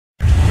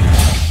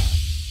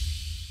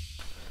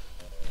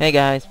Hey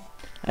guys,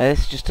 this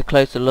is just a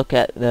closer look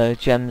at the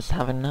gems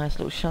having a nice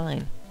little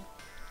shine.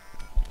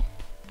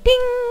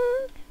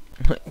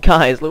 Ding!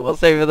 Guys, look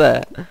what's over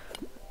there.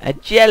 A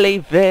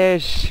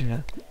jellyfish!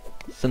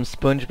 Some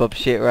SpongeBob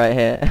shit right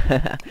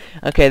here.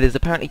 Okay, there's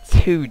apparently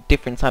two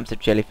different types of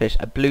jellyfish.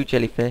 A blue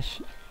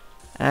jellyfish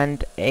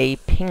and a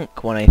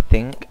pink one, I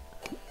think.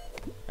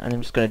 And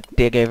I'm just going to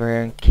dig over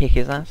here and kick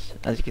his ass.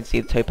 As you can see,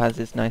 the topaz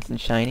is nice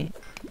and shiny.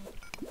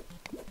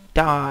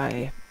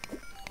 Die!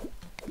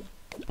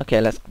 Okay,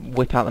 let's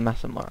whip out the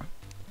massa more.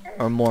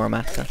 Or more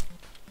massa.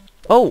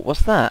 Oh,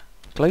 what's that?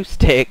 Glow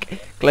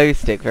stick. Glow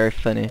stick, very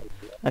funny.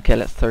 Okay,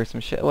 let's throw some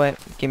shit away.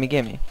 Gimme,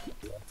 gimme.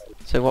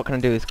 So what can I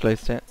do with this glow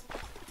stick?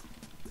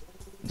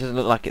 It doesn't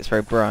look like it's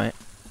very bright.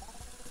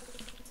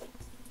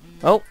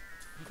 Oh!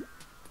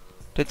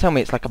 Don't tell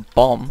me it's like a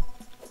bomb.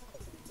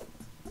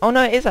 Oh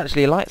no, it is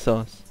actually a light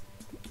source.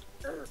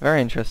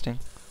 Very interesting.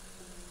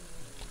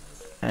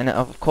 And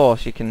of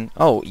course you can...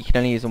 Oh, you can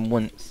only use them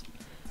once.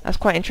 That's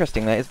quite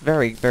interesting. That is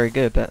very, very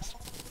good. That's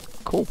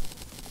cool.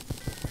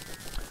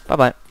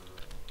 Bye-bye.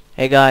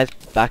 Hey guys,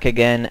 back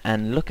again,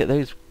 and look at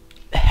those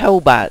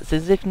hellbats.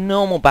 As if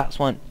normal bats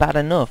weren't bad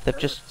enough. They've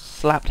just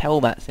slapped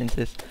hellbats into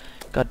this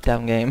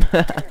goddamn game.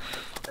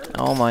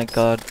 Oh my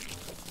god.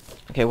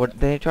 Okay, what, did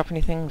they drop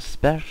anything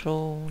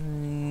special?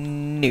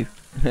 No.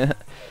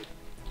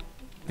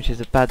 Which is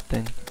a bad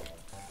thing.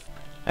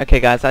 Okay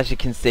guys, as you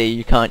can see,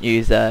 you can't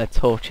use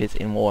torches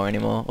in war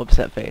anymore.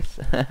 Upset face.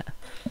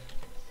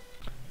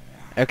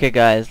 Okay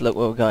guys, look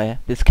what we got here.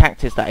 This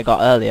cactus that I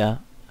got earlier,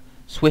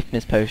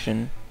 swiftness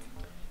potion,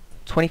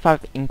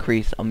 25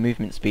 increase on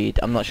movement speed.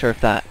 I'm not sure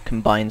if that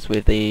combines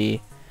with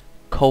the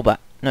callback.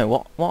 No,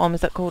 what arm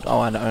is that called?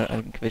 Oh, I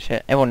don't give a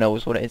shit. Everyone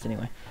knows what it is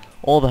anyway.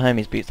 All the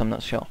Hermes boots, I'm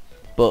not sure.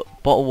 But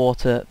bottle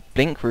water,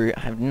 blink root,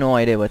 I have no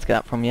idea where to get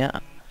that from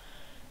yet.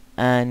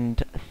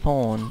 And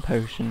thorn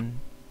potion.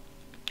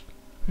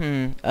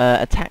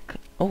 Attack.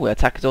 Oh,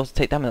 attack is also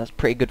take damage. That's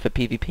pretty good for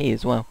PvP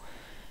as well.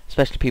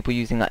 Especially people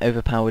using that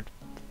overpowered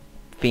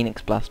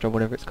Phoenix Blaster or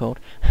whatever it's called.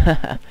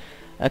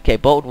 Okay,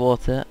 bottled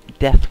water,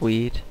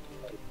 deathweed,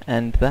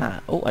 and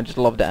that. Oh, I just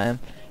lobbed it at him.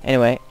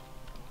 Anyway,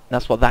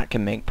 that's what that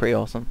can make. Pretty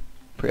awesome.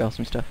 Pretty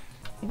awesome stuff.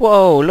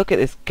 Whoa, look at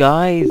this,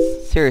 guys.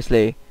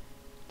 Seriously.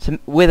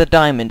 With a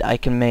diamond, I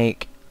can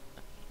make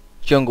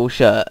jungle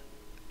shirt.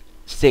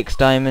 6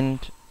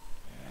 diamond,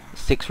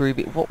 6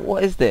 ruby.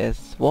 What is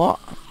this? What?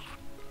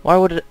 Why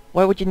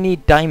would you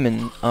need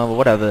diamond? Oh,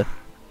 whatever.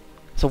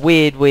 It's a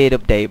weird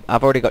update.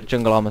 I've already got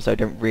jungle armor, so I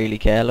don't really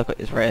care. Look at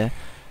this right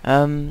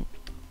here.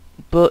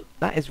 But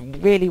that is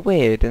really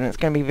weird, and it's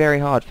going to be very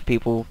hard for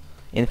people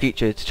in the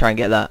future to try and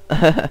get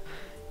that.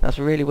 That's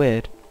really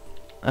weird.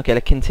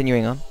 Okay,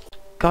 continuing on.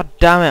 God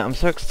damn it, I'm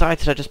so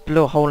excited I just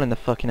blew a hole in the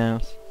fucking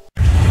house.